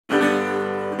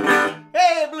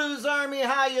Blues Army,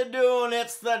 how you doing?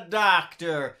 It's the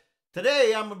Doctor.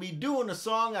 Today I'm going to be doing a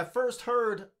song I first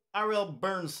heard R.L.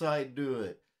 Burnside do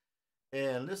it.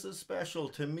 And this is special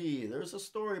to me. There's a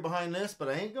story behind this, but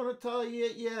I ain't going to tell you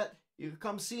it yet. You can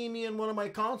come see me in one of my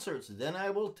concerts, then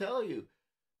I will tell you.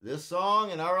 This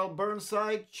song and R.L.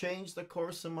 Burnside changed the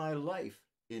course of my life,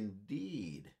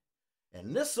 indeed.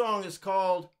 And this song is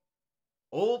called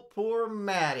Old Poor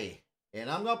Mattie. And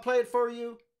I'm going to play it for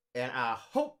you, and I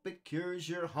hope it cures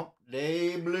your Hump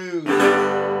Day Blues.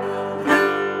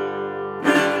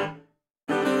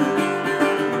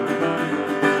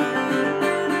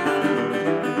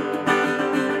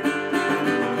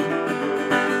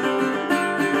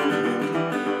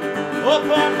 Old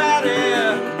poor Mattie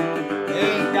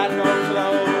ain't got no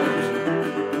clothes.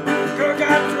 Girl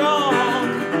got drunk,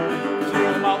 threw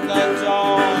him out the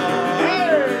door.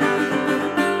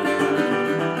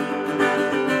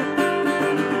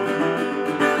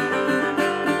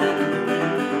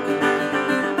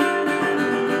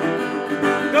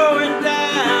 Going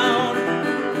down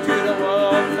to the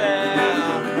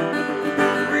welfare,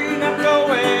 green up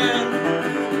going,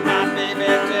 my baby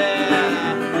there.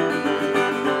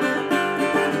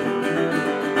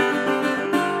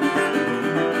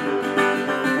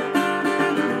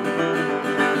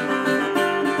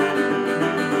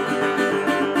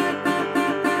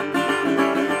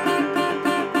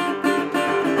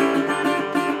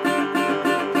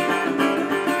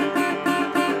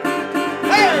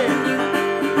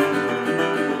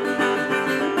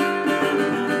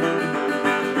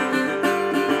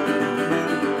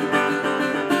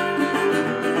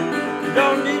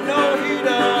 Don't need no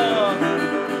heater,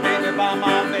 baby, by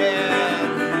my bed.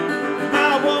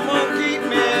 My woman keep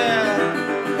me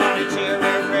honey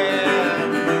cherry red.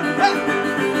 Hey!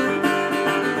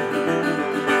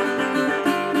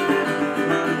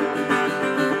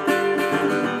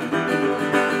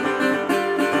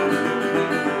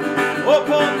 Oh,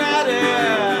 poor Mattie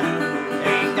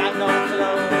ain't got no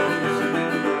clothes.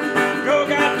 Girl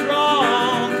got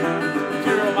drunk,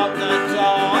 threw him out the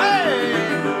door. Hey!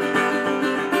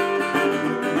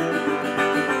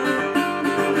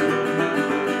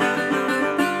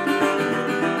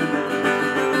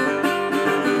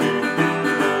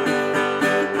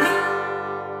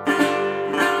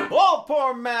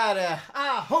 Poor Mattie,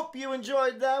 I hope you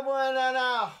enjoyed that one, and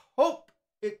I hope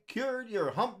it cured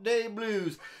your Hump Day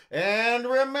Blues. And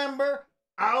remember,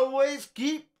 always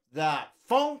keep that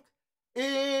funk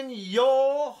in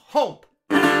your hump.